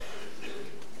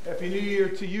Happy New Year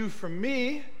to you from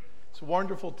me. It's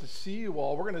wonderful to see you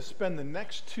all. We're going to spend the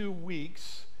next 2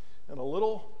 weeks in a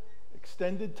little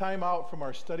extended time out from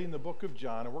our study in the book of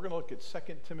John, and we're going to look at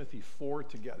 2 Timothy 4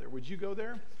 together. Would you go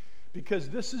there? Because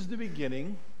this is the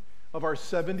beginning of our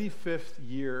 75th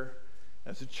year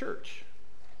as a church.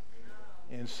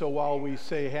 And so while we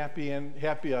say happy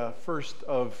 1st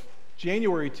of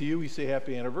January to you, we say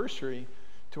happy anniversary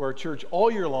to our church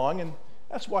all year long, and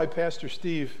that's why Pastor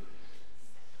Steve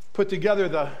put together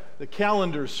the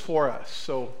calendars for us.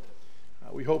 So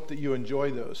we hope that you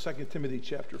enjoy those. 2 Timothy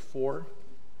chapter 4.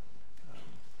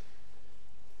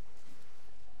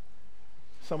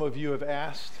 Some of you have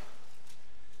asked,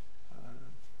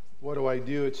 what do I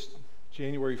do? It's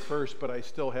January 1st, but I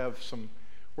still have some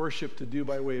worship to do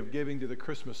by way of giving to the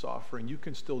Christmas offering. You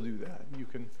can still do that. You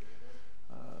can.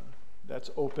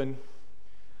 That's open,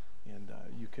 and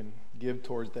you can give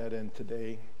towards that end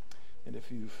today. And if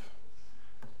you've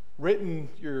written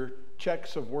your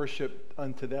checks of worship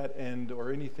unto that end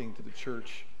or anything to the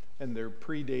church, and they're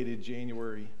predated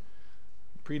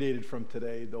from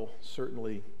today, they'll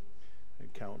certainly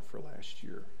account for last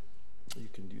year. You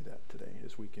can do that today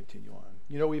as we continue on.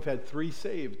 You know, we've had 3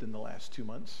 saved in the last 2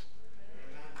 months.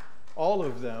 All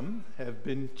of them have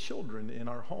been children in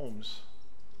our homes.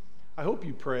 I hope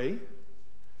you pray.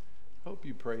 Hope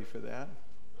you pray for that.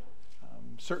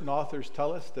 Certain authors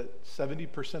tell us that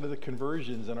 70% of the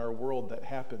conversions in our world that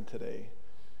happen today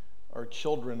are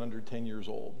children under 10 years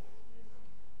old.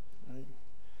 Right?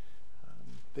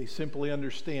 They simply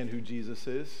understand who Jesus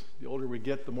is. The older we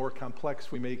get, the more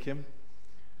complex we make him.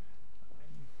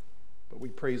 But we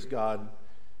praise God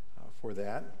for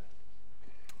that.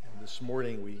 And this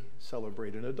morning we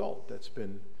celebrate an adult that's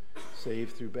been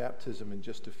saved through baptism in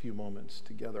just a few moments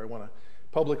together. I want to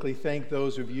publicly thank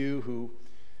those of you who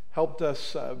helped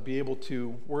us be able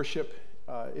to worship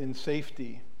in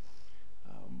safety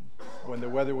when the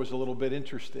weather was a little bit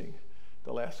interesting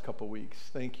the last couple weeks.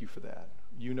 Thank you for that.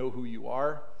 You know who you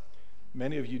are.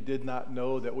 Many of you did not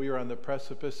know that we are on the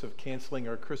precipice of canceling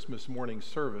our Christmas morning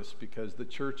service because the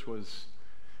church was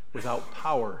without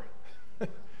power.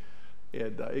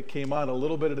 And it came on a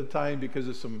little bit at a time because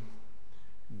of some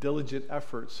diligent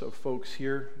efforts of folks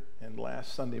here. And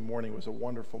last Sunday morning was a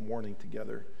wonderful morning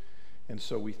together. And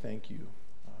so we thank you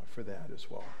for that as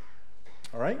well.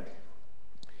 All right?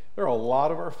 There are a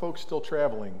lot of our folks still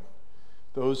traveling.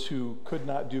 Those who could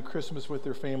not do Christmas with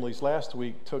their families last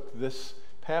week took this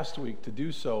past week to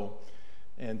do so.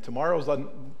 And tomorrow's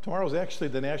actually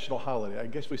the national holiday. I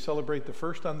guess we celebrate the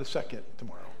 1st on the 2nd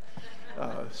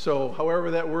tomorrow. So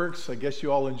however that works, I guess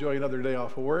you all enjoy another day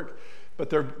off of work. But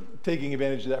they're taking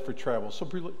advantage of that for travel. So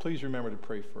please remember to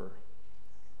pray for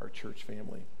our church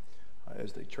family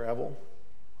as they travel,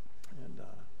 and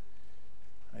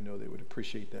I know they would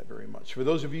appreciate that very much. For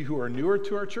those of you who are newer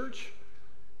to our church,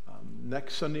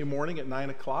 next Sunday morning at 9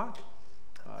 o'clock,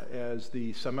 as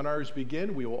the seminars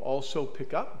begin, we will also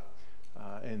pick up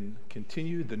and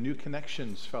continue the New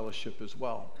Connections Fellowship as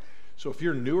well. So if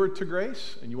you're newer to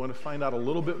Grace and you want to find out a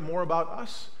little bit more about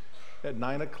us, at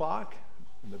 9 o'clock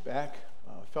in the back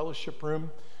fellowship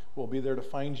room, we'll be there to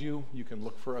find you. You can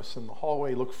look for us in the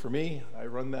hallway. Look for me. I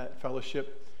run that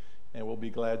fellowship, and we'll be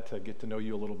glad to get to know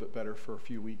you a little bit better for a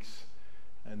few weeks.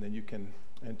 And then you can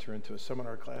enter into a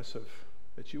seminar class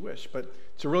that you wish. But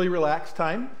it's a really relaxed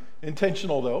time,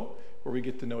 intentional though, where we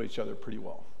get to know each other pretty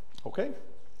well. Okay?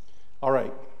 All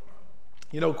right.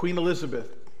 You know, Queen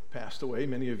Elizabeth passed away.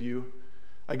 Many of you,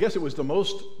 I guess it was the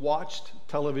most watched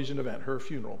television event, her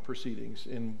funeral proceedings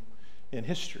in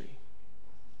history.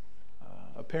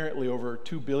 Apparently over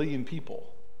 2 billion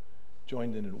people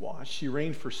joined in and watched. She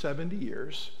reigned for 70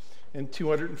 years and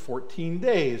 214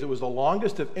 days. It was the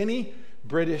longest of any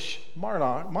British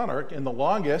monarch and the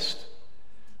longest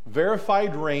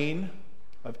verified reign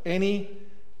of any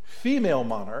female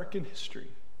monarch in history.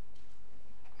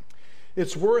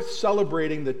 It's worth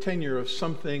celebrating the tenure of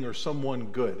something or someone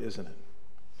good, isn't it?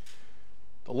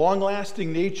 The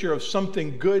long-lasting nature of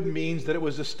something good means that it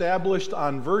was established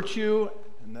on virtue,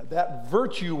 and that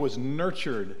virtue was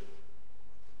nurtured.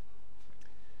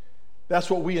 That's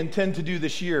what we intend to do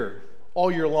this year,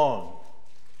 all year long.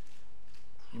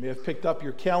 You may have picked up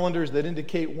your calendars that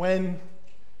indicate when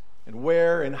and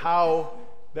where and how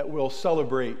that we'll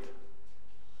celebrate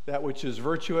that which is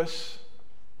virtuous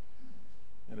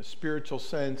in a spiritual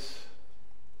sense,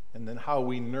 and then how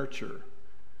we nurture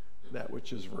that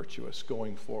which is virtuous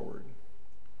going forward.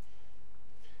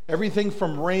 Everything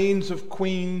from reigns of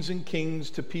queens and kings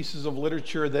to pieces of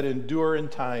literature that endure in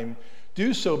time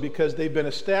do so because they've been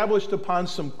established upon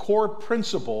some core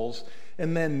principles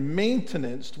and then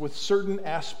maintenanced with certain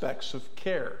aspects of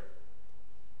care.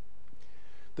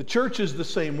 The church is the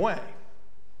same way.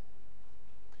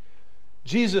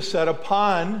 Jesus said,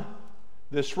 upon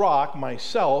this rock,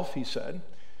 myself, he said,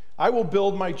 I will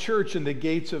build my church, and the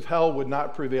gates of hell would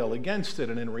not prevail against it.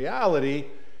 And in reality,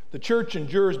 the church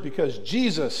endures because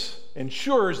Jesus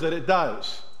ensures that it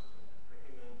does.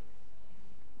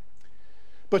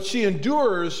 But she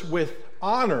endures with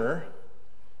honor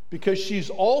because she's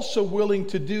also willing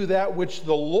to do that which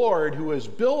the Lord, who is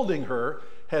building her,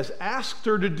 has asked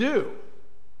her to do.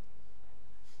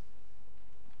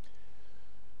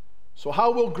 So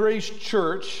how will Grace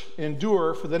Church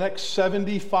endure for the next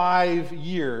 75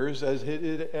 years as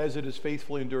it has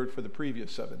faithfully endured for the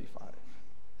previous 75?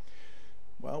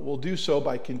 Well, we'll do so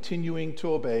by continuing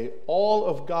to obey all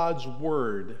of God's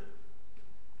word,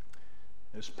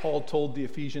 as Paul told the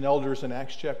Ephesian elders in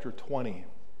Acts chapter 20,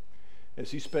 as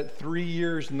he spent 3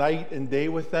 years night and day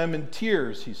with them in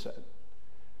tears, he said,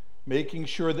 making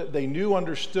sure that they knew,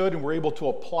 understood, and were able to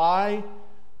apply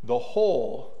the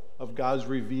whole of God's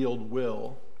revealed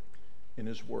will in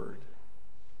his word.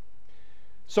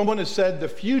 Someone has said the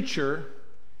future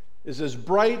is as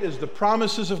bright as the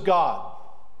promises of God.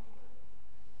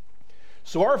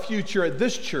 So our future at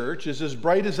this church is as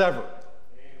bright as ever.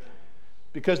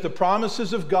 Because the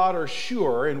promises of God are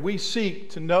sure, and we seek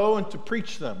to know and to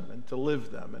preach them and to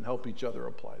live them and help each other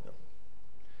apply them.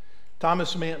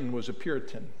 Thomas Manton was a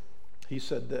Puritan. He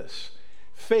said this: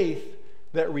 faith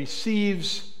that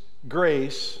receives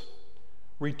grace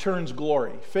returns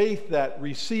glory. Faith that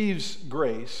receives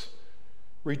grace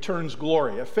returns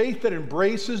glory. A faith that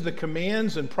embraces the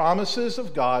commands and promises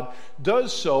of God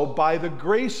does so by the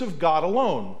grace of God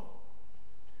alone.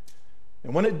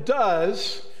 And when it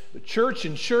does, the church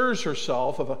ensures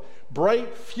herself of a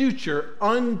bright future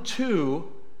unto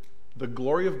the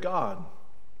glory of God.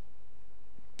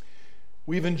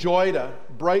 We've enjoyed a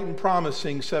bright and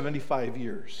promising 75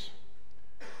 years.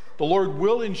 The Lord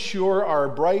will ensure our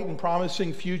bright and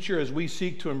promising future as we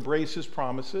seek to embrace his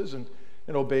promises and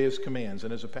obey his commands.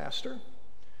 And as a pastor,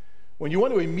 when you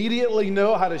want to immediately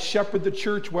know how to shepherd the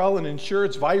church well and ensure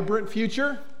its vibrant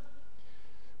future,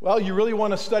 well, you really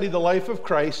want to study the life of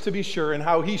Christ to be sure and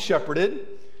how he shepherded.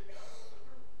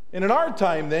 And in our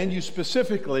time then, you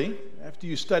specifically, after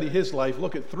you study his life,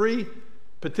 look at 3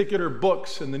 particular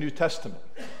books in the New Testament.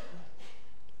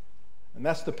 And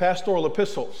that's the pastoral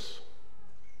epistles.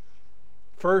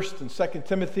 1st and 2nd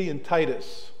Timothy and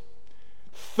Titus.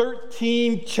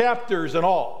 13 chapters in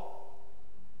all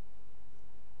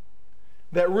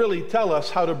that really tell us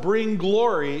how to bring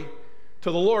glory to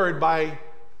the Lord by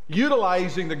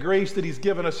utilizing the grace that he's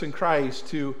given us in Christ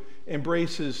to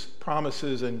embrace his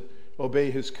promises and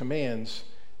obey his commands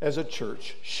as a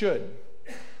church should.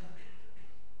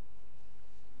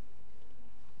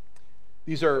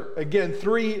 These are, again,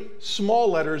 3 small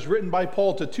letters written by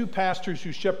Paul to 2 pastors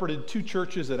who shepherded 2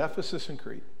 churches at Ephesus and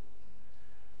Crete.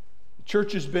 The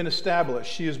church has been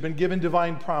established. She has been given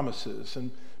divine promises.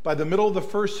 And by the middle of the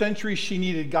 1st century, she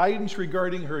needed guidance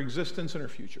regarding her existence and her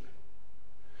future.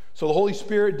 So the Holy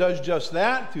Spirit does just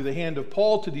that through the hand of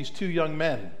Paul to these 2 young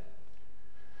men.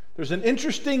 There's an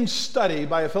interesting study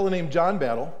by a fellow named John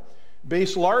Battle,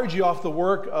 based largely off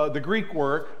the Greek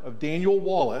work of Daniel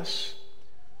Wallace,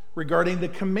 regarding the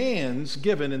commands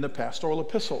given in the pastoral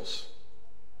epistles.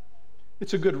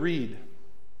 It's a good read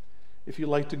if you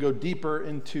like to go deeper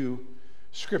into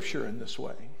Scripture in this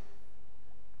way.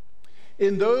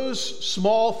 In those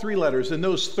small 3 letters, in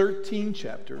those 13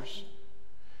 chapters,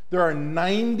 there are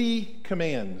 90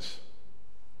 commands.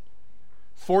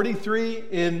 43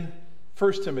 in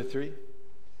 1 Timothy,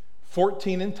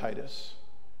 14 in Titus,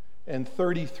 and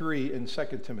 33 in 2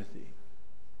 Timothy.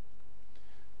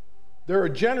 There are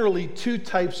generally 2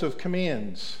 types of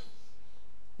commands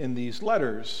in these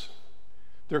letters.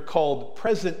 They're called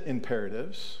present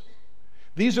imperatives.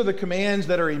 These are the commands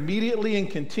that are immediately and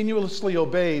continuously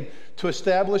obeyed to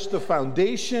establish the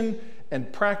foundation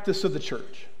and practice of the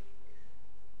church.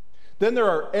 Then there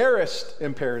are aorist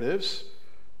imperatives.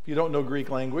 If you don't know Greek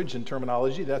language and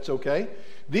terminology, that's okay.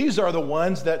 These are the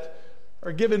ones that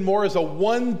are given more as a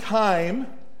one-time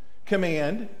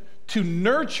command to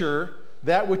nurture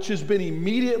that which has been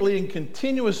immediately and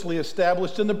continuously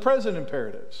established in the present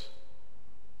imperatives.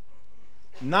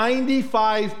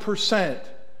 95%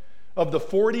 of the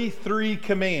 43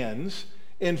 commands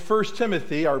in 1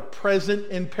 Timothy are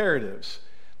present imperatives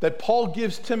that Paul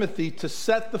gives Timothy to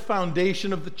set the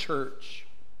foundation of the church.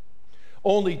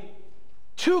 Only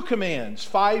 2 commands,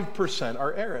 5%,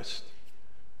 are aorist,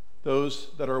 those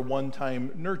that are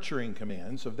one-time nurturing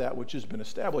commands of that which has been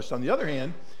established. On the other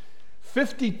hand,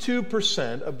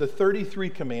 52% of the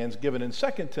 33 commands given in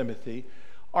 2 Timothy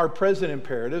are present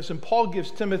imperatives, and Paul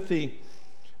gives Timothy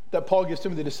that Paul gives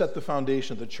Timothy to set the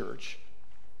foundation of the church.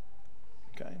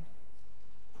 Okay?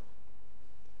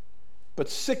 But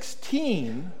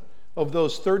 16 of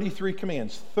those 33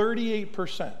 commands,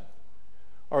 38%,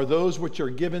 are those which are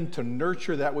given to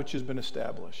nurture that which has been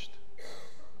established.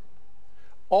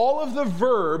 All of the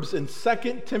verbs in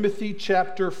 2 Timothy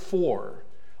chapter 4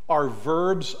 are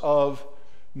verbs of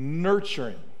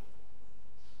nurturing.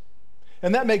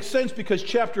 And that makes sense because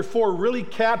chapter 4 really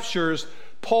captures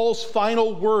Paul's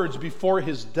final words before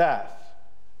his death.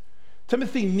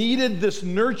 Timothy needed this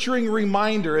nurturing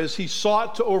reminder as he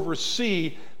sought to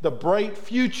oversee the bright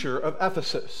future of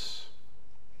Ephesus.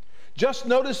 Just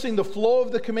noticing the flow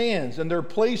of the commands and their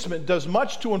placement does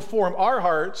much to inform our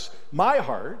hearts, my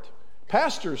heart,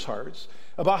 pastors' hearts,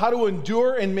 about how to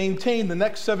endure and maintain the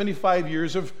next 75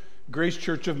 years of Grace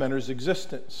Church of Mentor's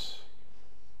existence.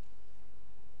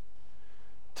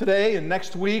 Today and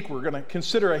next week, we're going to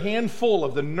consider a handful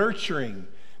of the nurturing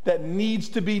that needs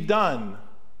to be done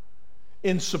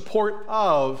in support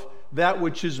of that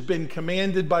which has been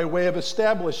commanded by way of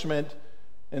establishment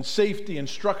and safety and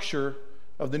structure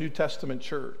of the New Testament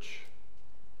church.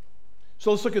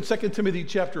 So let's look at 2 Timothy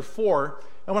chapter 4.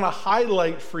 I want to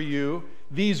highlight for you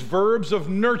these verbs of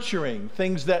nurturing,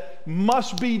 things that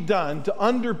must be done to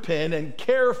underpin and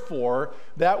care for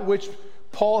that which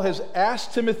Paul has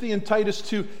asked Timothy and Titus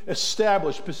to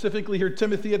establish, specifically here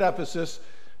Timothy at Ephesus,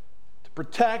 to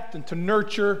protect and to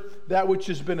nurture that which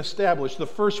has been established. The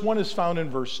first one is found in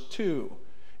verse 2.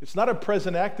 It's not a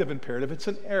present active imperative, it's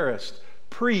an aorist.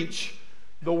 Preach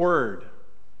the word.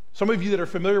 Some of you that are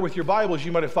familiar with your Bibles,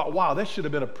 you might have thought, wow, that should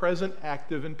have been a present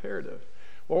active imperative.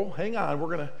 Well, hang on,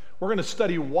 we're going to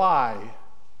study why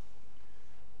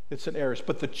it's an aorist.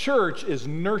 But the church is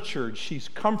nurtured, she's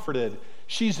comforted,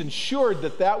 she's ensured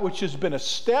that that which has been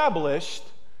established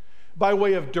by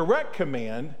way of direct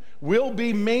command will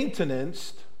be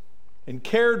maintained and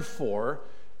cared for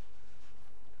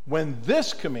when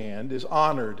this command is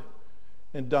honored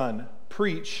and done.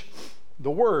 Preach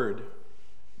the word.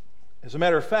 As a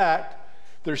matter of fact,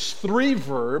 there's 3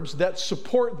 verbs that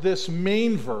support this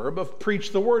main verb of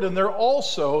preach the word, and they're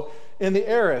also in the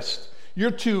aorist.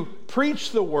 You're to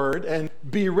preach the word and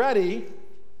be ready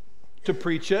to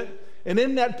preach it, and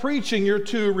in that preaching, you're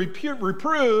to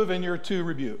reprove and you're to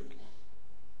rebuke.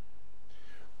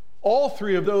 All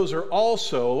 3 of those are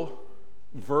also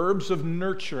verbs of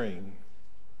nurturing.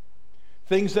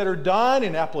 Things that are done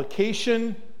in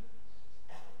application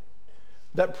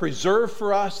that preserve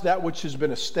for us that which has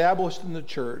been established in the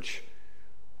church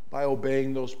by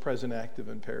obeying those present active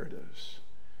imperatives.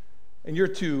 And you're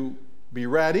to be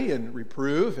ready and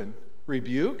reprove and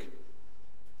rebuke.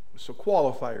 So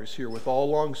qualifiers here with all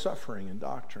long suffering and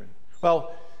doctrine.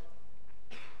 Well,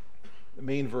 the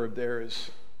main verb there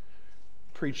is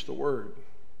preach the word.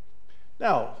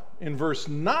 Now, in verse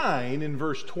 9, in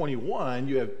verse 21,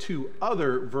 you have 2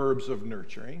 other verbs of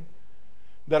nurturing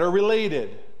that are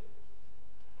related.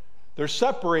 They're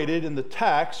separated in the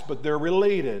text, but they're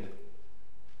related.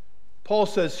 Paul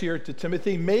says here to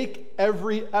Timothy, make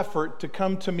every effort to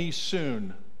come to me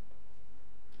soon.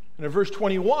 And in verse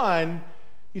 21,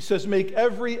 he says, make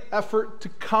every effort to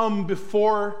come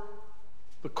before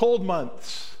the cold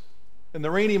months and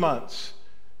the rainy months.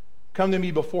 Come to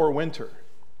me before winter.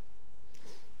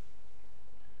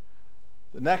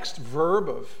 The next verb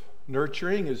of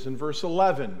nurturing is in verse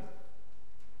 11.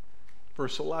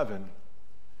 Verse 11.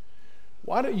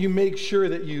 Why don't you make sure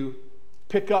that you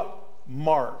pick up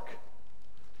Mark,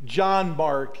 John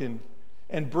Mark,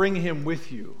 and bring him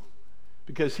with you,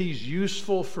 because he's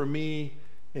useful for me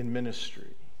in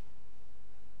ministry.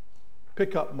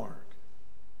 Pick up Mark.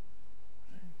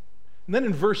 And then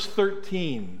in verse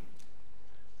 13,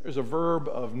 there's a verb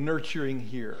of nurturing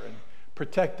here and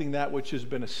protecting that which has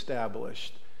been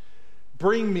established.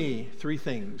 Bring me 3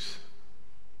 things.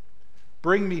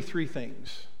 Bring me 3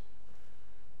 things.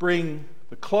 Bring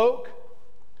the cloak,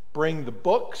 bring the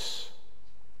books,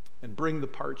 and bring the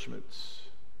parchments.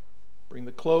 Bring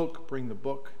the cloak, bring the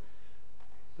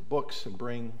books, and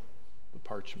bring the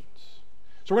parchments.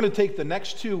 So we're going to take the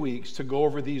next 2 weeks to go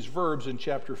over these verbs in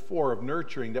chapter 4 of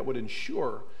nurturing that would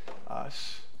ensure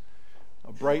us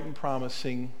a bright and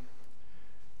promising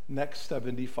next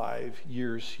 75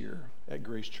 years here at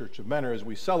Grace Church of Mentor as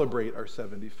we celebrate our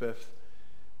 75th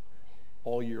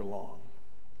all year long.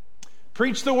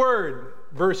 Preach the word,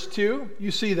 verse 2.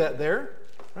 You see that there,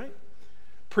 right?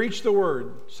 Preach the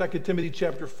word, 2 Timothy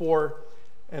chapter 4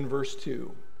 and verse 2.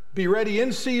 Be ready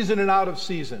in season and out of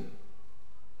season.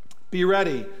 Be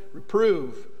ready,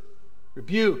 reprove,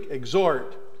 rebuke,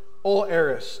 exhort, all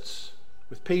aorists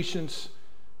with patience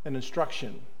and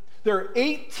instruction. There are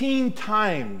 18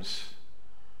 times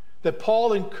that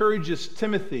Paul encourages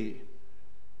Timothy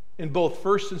in both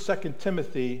 1st and 2nd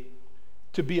Timothy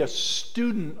to be a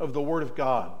student of the Word of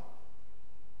God.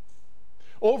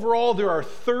 Overall, there are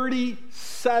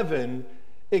 37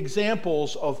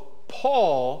 examples of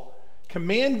Paul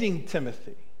commanding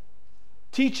Timothy,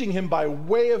 teaching him by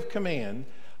way of command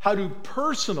how to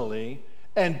personally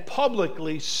and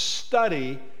publicly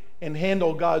study and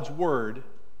handle God's Word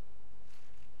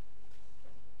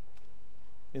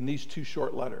in these 2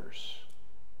 short letters.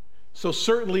 So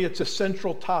certainly it's a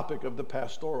central topic of the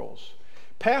pastorals.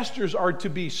 Pastors are to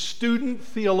be student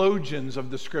theologians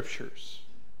of the Scriptures.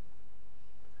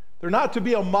 They're not to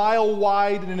be a mile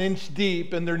wide and an inch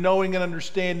deep in their knowing and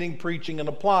understanding, preaching and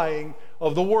applying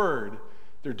of the Word.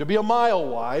 They're to be a mile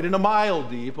wide and a mile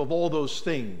deep of all those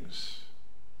things.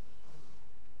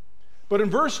 But in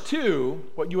verse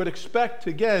 2, what you would expect,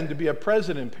 again, to be a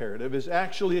present imperative is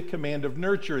actually a command of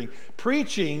nurturing.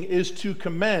 Preaching is to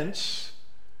commence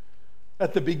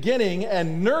at the beginning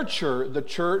and nurture the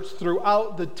church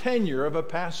throughout the tenure of a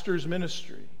pastor's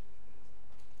ministry.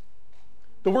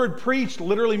 The word preached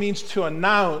literally means to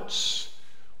announce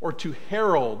or to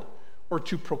herald or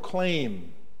to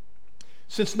proclaim.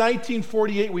 Since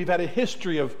 1948, we've had a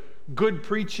history of good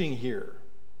preaching here.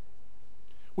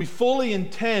 We fully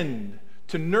intend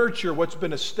to nurture what's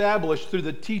been established through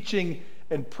the teaching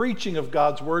and preaching of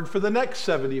God's Word for the next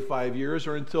 75 years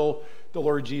or until the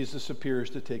Lord Jesus appears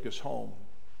to take us home.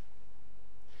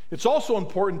 It's also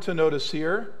important to notice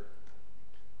here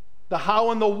the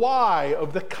how and the why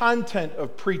of the content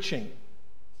of preaching,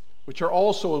 which are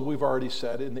also, as we've already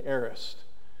said, in the aorist.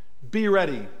 Be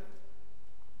ready.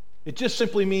 It just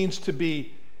simply means to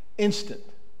be instant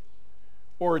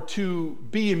or to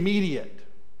be immediate.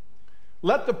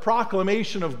 Let the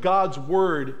proclamation of God's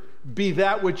Word be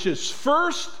that which is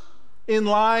first in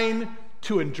line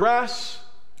to address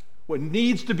what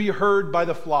needs to be heard by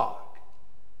the flock.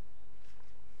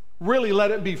 Really let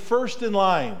it be first in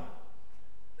line.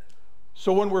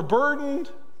 So when we're burdened,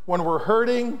 when we're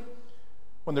hurting,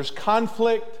 when there's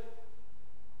conflict,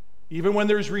 even when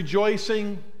there's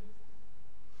rejoicing,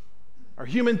 our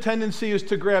human tendency is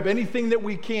to grab anything that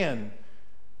we can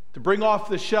to bring off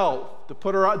the shelf,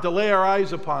 to lay our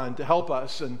eyes upon, to help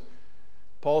us. And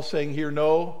Paul's saying here,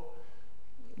 no,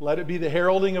 let it be the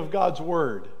heralding of God's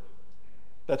Word.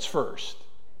 That's first.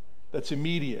 That's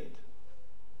immediate.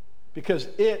 Because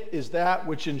it is that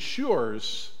which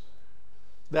ensures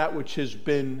that which has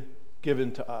been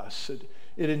given to us.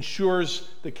 It ensures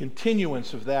the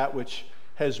continuance of that which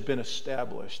has been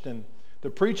established. And the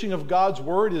preaching of God's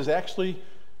Word is actually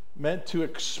meant to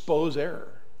expose error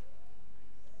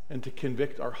and to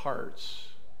convict our hearts.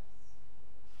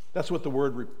 That's what the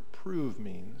word reprove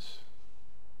means.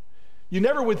 You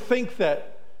never would think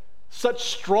that such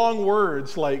strong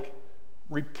words like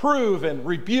reprove and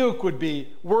rebuke would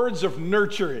be words of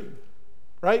nurturing,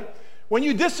 right? When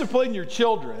you discipline your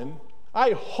children,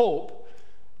 I hope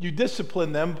you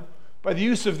discipline them by the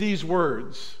use of these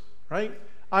words, right?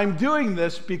 I'm doing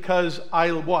this because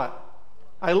I what?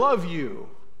 I love you,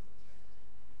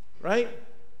 right?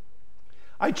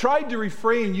 I tried to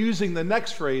refrain using the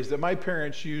next phrase that my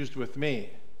parents used with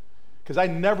me because I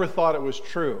never thought it was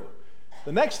true.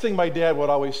 The next thing my dad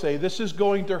would always say, this is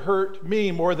going to hurt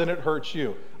me more than it hurts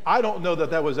you. I don't know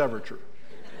that that was ever true.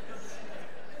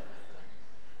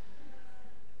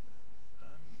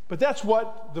 But that's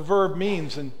what the verb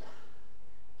means, and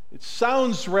it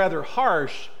sounds rather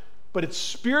harsh, but it's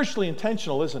spiritually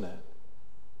intentional, isn't it?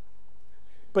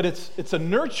 But it's a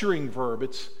nurturing verb.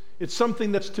 It's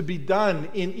something that's to be done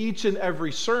in each and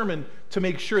every sermon to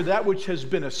make sure that which has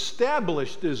been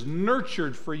established is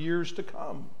nurtured for years to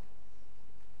come.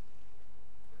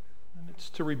 And it's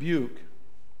to rebuke.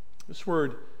 This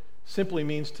word simply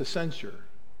means to censure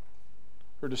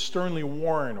or to sternly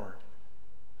warn, or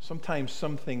sometimes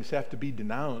some things have to be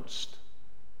denounced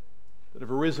that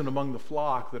have arisen among the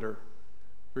flock that are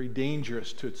very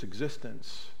dangerous to its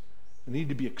existence and need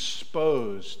to be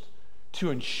exposed to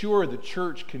ensure the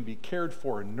church can be cared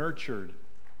for and nurtured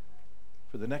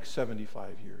for the next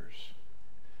 75 years.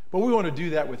 But we want to do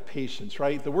that with patience,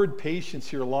 right? The word patience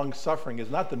here, long-suffering, is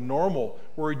not the normal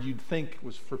word you'd think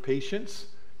was for patience.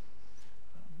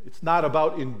 It's not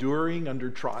about enduring under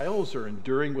trials or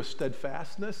enduring with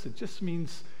steadfastness. It just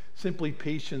means simply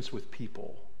patience with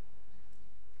people.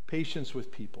 Patience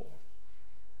with people.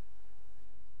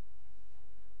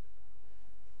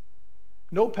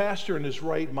 No pastor in his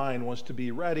right mind wants to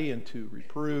be ready and to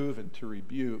reprove and to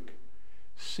rebuke,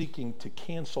 seeking to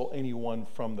cancel anyone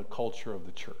from the culture of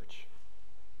the church.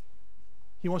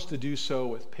 He wants to do so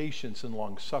with patience and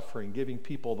long-suffering, giving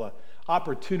people the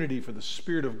opportunity for the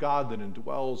Spirit of God that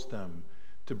indwells them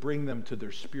to bring them to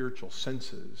their spiritual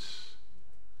senses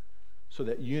so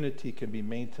that unity can be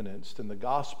maintained and the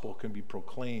gospel can be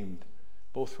proclaimed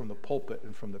both from the pulpit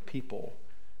and from the people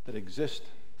that exist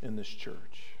in this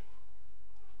church.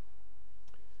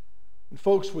 And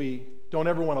folks, we don't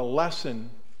ever want to lessen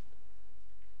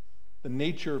the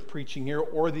nature of preaching here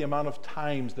or the amount of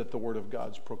times that the Word of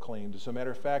God's proclaimed. As a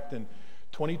matter of fact, in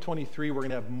 2023, we're going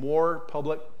to have more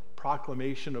public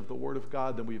proclamation of the Word of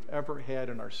God than we've ever had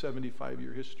in our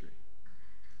 75-year history.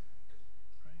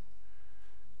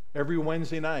 Right? Every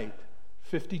Wednesday night,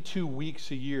 52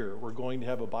 weeks a year, we're going to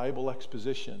have a Bible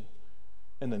exposition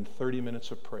and then 30 minutes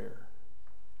of prayer.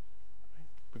 Right?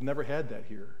 We've never had that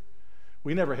here.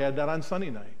 We never had that on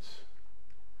Sunday nights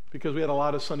because we had a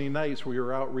lot of Sunday nights where we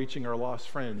were out reaching our lost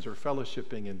friends or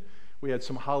fellowshipping, and we had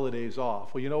some holidays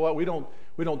off. Well, you know what? We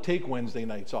don't take Wednesday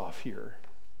nights off here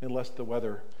unless the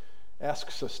weather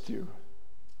asks us to.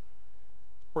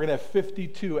 We're going to have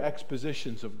 52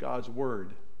 expositions of God's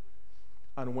Word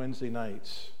on Wednesday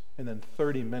nights and then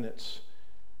 30 minutes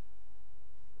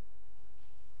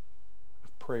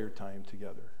of prayer time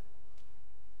together.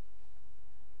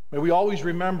 May we always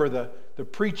remember the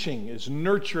preaching is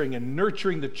nurturing, and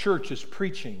nurturing the church is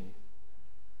preaching.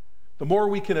 The more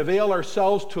we can avail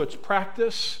ourselves to its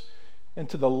practice and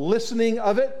to the listening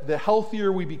of it, the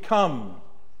healthier we become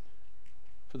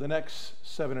for the next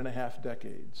 7.5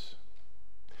 decades.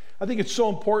 I think it's so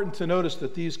important to notice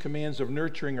that these commands of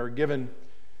nurturing are given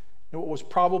in what was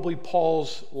probably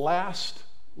Paul's last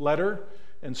letter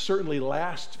and certainly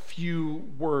last few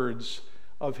words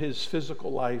of his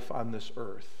physical life on this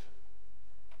earth.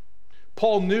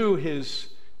 Paul knew his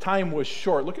time was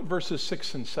short. Look at verses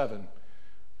 6 and 7.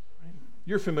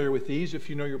 You're familiar with these if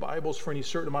you know your Bibles. For any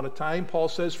certain amount of time, Paul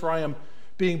says, "For I am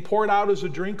being poured out as a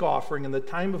drink offering, and the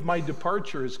time of my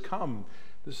departure has come."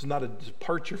 This is not a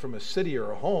departure from a city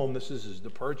or a home. This is his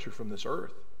departure from this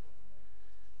earth.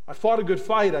 "I've fought a good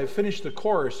fight. I've finished the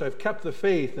course. I've kept the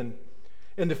faith. And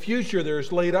in the future there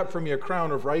is laid up for me a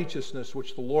crown of righteousness,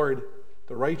 which the Lord,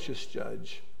 the righteous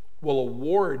judge, will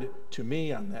award to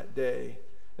me on that day.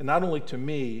 And not only to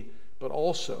me, but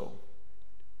also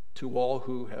to all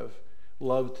who have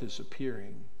loved his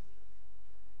appearing."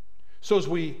 So as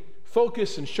we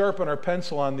focus and sharpen our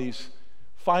pencil on these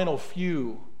final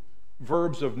few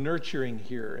verbs of nurturing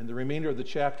here in the remainder of the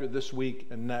chapter this week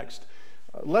and next,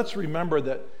 let's remember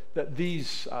that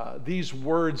these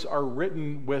words are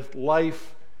written with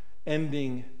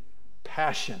life-ending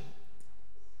passion.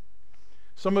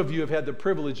 Some of you have had the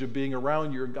privilege of being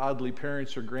around your godly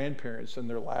parents or grandparents in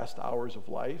their last hours of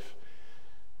life.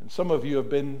 And some of you have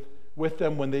been with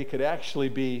them when they could actually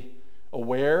be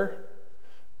aware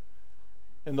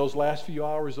in those last few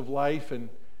hours of life. And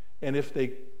if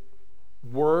they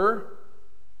were,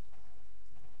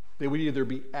 they would either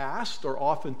be asked or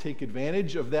often take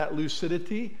advantage of that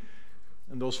lucidity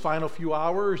in those final few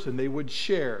hours, and they would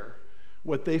share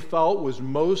what they felt was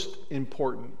most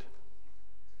important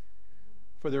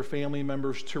for their family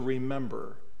members to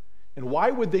remember. And why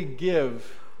would they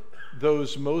give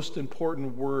those most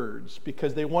important words?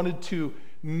 Because they wanted to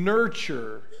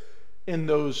nurture in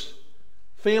those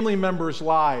family members'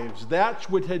 lives that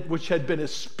which had been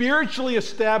spiritually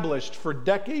established for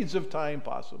decades of time,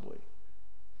 possibly.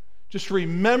 Just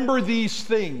remember these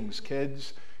things,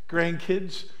 kids,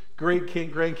 grandkids,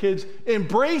 great-grandkids.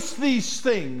 Embrace these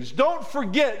things. Don't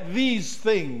forget these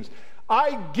things.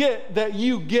 I get that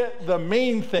you get the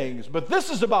main things, but this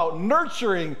is about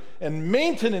nurturing and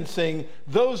maintaining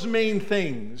those main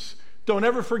things. Don't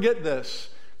ever forget this.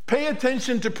 Pay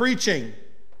attention to preaching.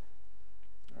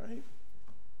 All right?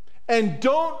 And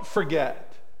don't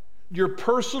forget your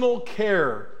personal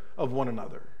care of one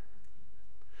another.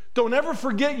 Don't ever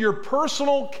forget your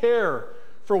personal care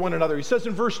for one another. He says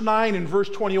in verse 9 and verse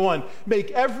 21,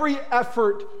 "Make every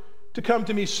effort to come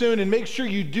to me soon, and make sure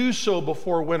you do so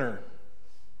before winter."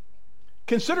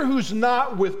 Consider who's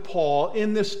not with Paul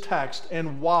in this text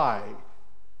and why.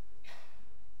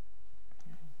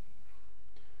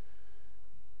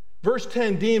 Verse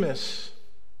 10, Demas.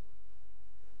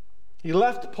 He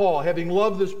left Paul, having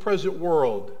loved this present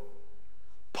world.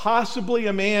 Possibly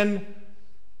a man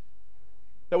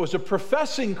that was a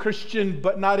professing Christian,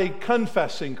 but not a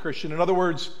confessing Christian. In other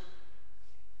words,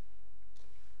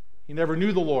 he never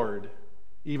knew the Lord,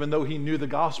 even though he knew the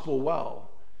gospel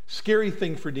well. Scary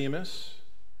thing for Demas.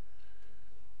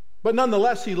 But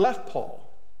nonetheless, he left Paul.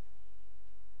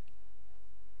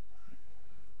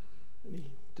 And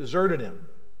he deserted him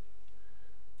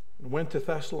and went to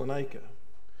Thessalonica.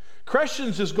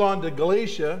 Crescens has gone to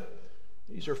Galatia,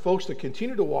 These are folks that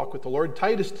continue to walk with the Lord.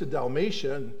 Titus to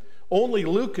Dalmatia, and only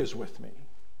Luke is with me.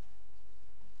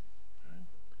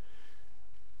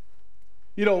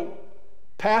 You know,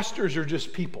 pastors are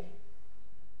just people.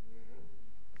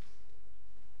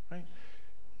 Right?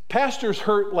 Pastors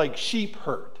hurt like sheep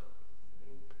hurt.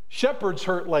 Shepherds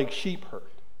hurt like sheep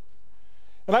hurt.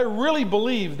 And I really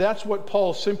believe that's what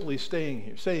Paul's simply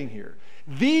saying here.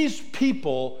 These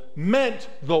people meant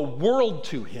the world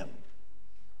to him.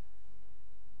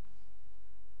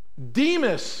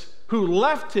 Demas, who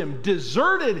left him,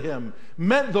 deserted him,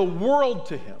 meant the world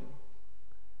to him.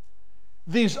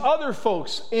 These other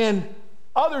folks and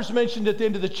others mentioned at the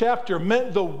end of the chapter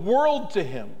meant the world to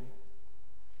him.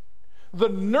 The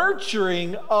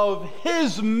nurturing of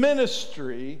his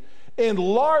ministry in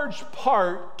large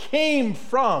part came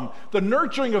from the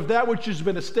nurturing of that which has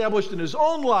been established in his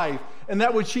own life and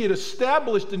that which he had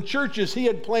established in churches he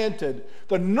had planted.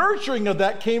 The nurturing of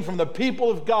that came from the people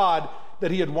of God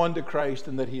that he had won to Christ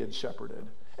and that he had shepherded.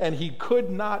 And he could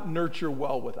not nurture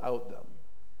well without them.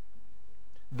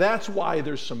 That's why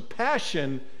there's some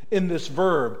passion in this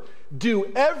verb.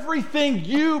 Do everything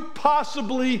you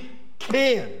possibly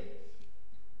can.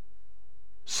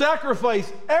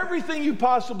 Sacrifice everything you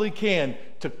possibly can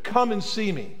to come and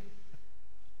see me.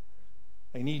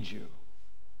 I need you.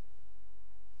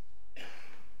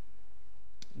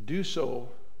 Do so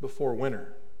before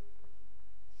winter.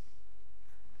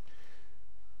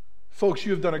 Folks,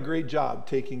 you have done a great job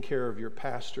taking care of your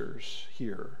pastors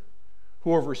here,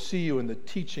 who oversee you in the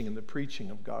teaching and the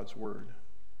preaching of God's Word.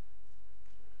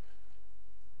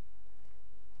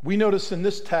 We notice in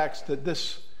this text that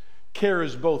this care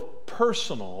is both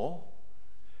personal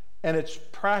and it's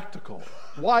practical.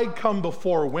 Why come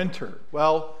before winter?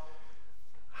 Well,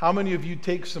 how many of you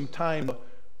take some time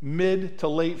mid to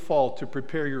late fall to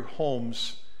prepare your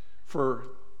homes for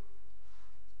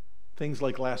things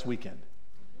like last weekend?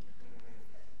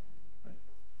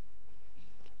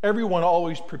 Everyone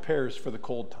always prepares for the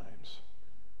cold times.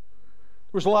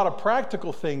 There was a lot of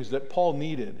practical things that Paul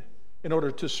needed in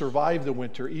order to survive the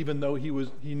winter, even though he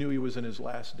knew he was in his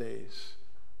last days.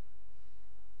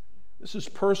 This is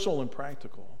personal and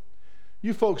practical.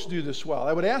 You folks do this well.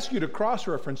 I would ask you to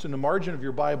cross-reference in the margin of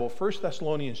your Bible 1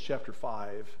 Thessalonians chapter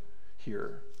 5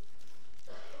 here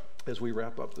as we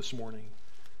wrap up this morning.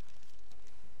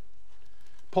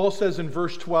 Paul says in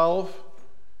verse 12,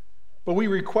 "But we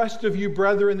request of you,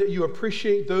 brethren, that you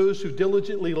appreciate those who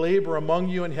diligently labor among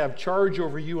you and have charge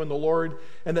over you in the Lord,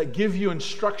 and that give you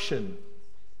instruction,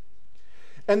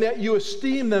 and that you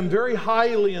esteem them very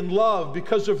highly in love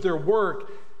because of their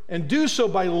work, and do so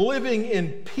by living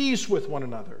in peace with one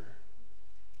another.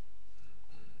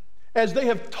 As they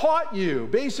have taught you,"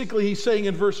 basically he's saying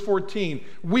in verse 14,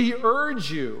 "we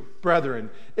urge you,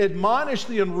 brethren, admonish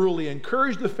the unruly,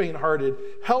 encourage the faint-hearted,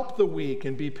 help the weak,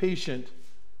 and be patient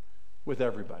with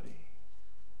everybody."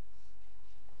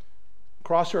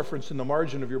 Cross-reference in the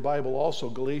margin of your Bible also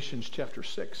Galatians chapter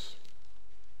 6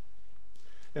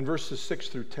 and verses 6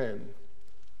 through 10.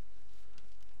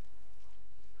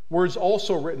 Words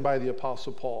also written by the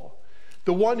Apostle Paul.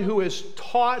 The one who is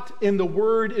taught in the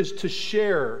word is to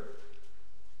share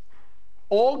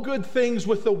all good things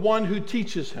with the one who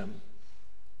teaches him.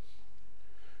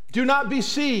 Do not be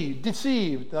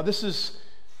deceived. Now this is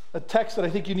a text that I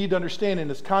think you need to understand in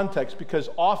this context, because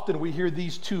often we hear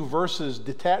these two verses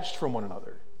detached from one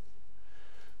another.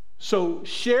 So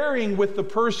sharing with the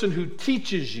person who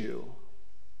teaches you,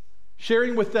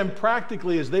 sharing with them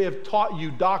practically as they have taught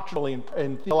you doctrinally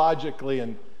and theologically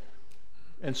and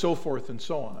so forth and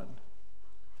so on,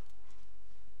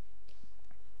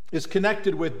 is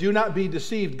connected with do not be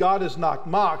deceived. God is not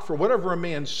mocked, for whatever a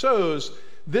man sows,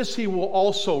 this he will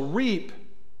also reap.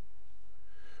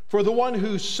 For the one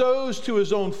who sows to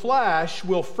his own flesh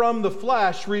will from the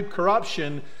flesh reap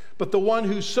corruption, but the one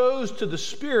who sows to the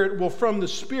Spirit will from the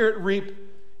Spirit reap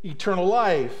eternal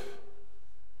life.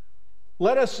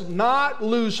 Let us not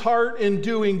lose heart in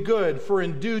doing good, for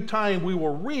in due time we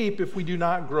will reap if we do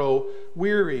not grow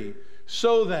weary.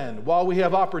 So then, while we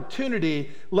have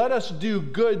opportunity, let us do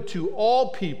good to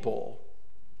all people,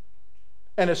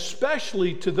 and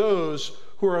especially to those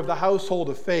who are of the household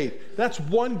of faith. That's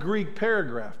one Greek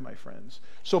paragraph, my friends.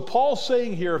 So Paul's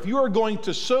saying here, if you are going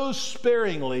to sow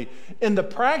sparingly in the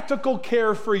practical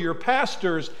care for your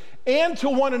pastors and to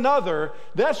one another,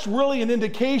 that's really an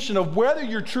indication of whether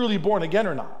you're truly born again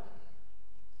or not.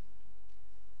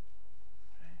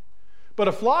 But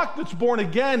a flock that's born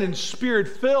again and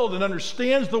Spirit-filled and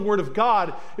understands the Word of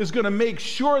God is going to make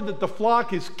sure that the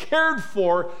flock is cared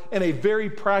for in a very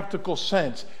practical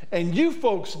sense. And you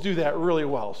folks do that really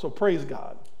well, so praise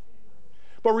God.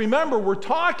 But remember, we're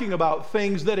talking about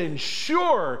things that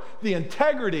ensure the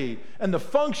integrity and the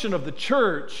function of the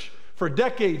church for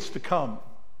decades to come.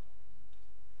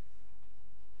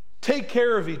 Take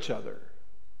care of each other.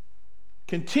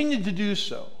 Continue to do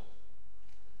so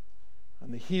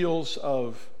on the heels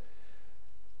of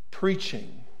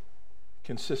preaching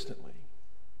consistently.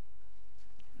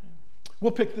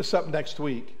 We'll pick this up next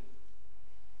week.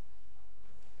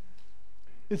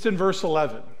 It's in verse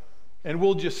 11, and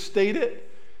we'll just state it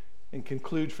and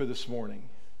conclude for this morning.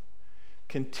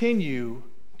 Continue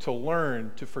to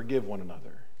learn to forgive one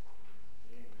another.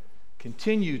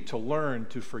 Continue to learn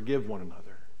to forgive one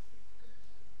another.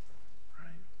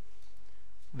 Right?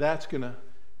 That's going to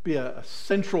be a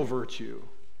central virtue,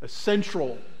 a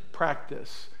central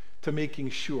practice to making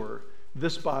sure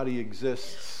this body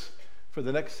exists for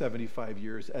the next 75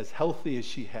 years as healthy as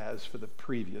she has for the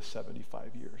previous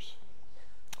 75 years.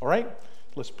 All right?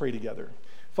 Let's pray together.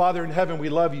 Father in heaven, we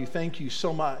love you. Thank you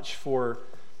so much for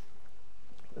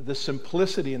the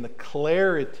simplicity and the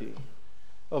clarity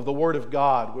of the Word of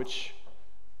God, which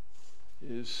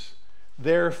is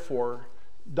there for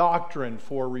doctrine,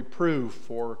 for reproof,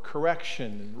 for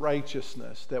correction and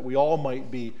righteousness, that we all might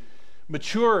be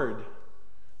matured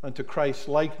unto Christ's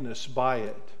likeness by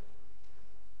it.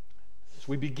 As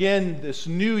we begin this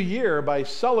new year by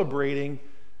celebrating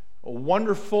a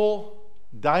wonderful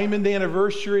diamond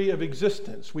anniversary of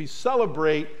existence, we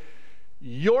celebrate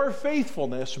your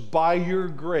faithfulness by your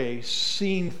grace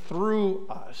seen through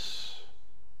us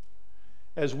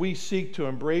as we seek to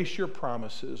embrace your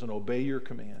promises and obey your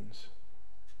commands.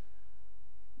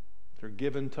 They're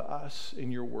given to us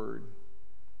in your word.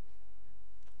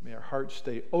 May our hearts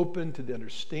stay open to the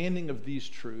understanding of these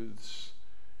truths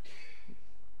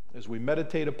as we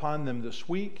meditate upon them this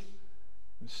week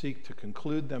and seek to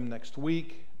conclude them next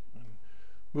week and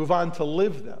move on to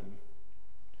live them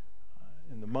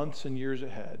in the months and years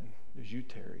ahead as you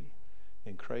tarry.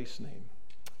 In Christ's name,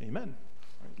 amen.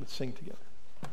 All right, let's sing together.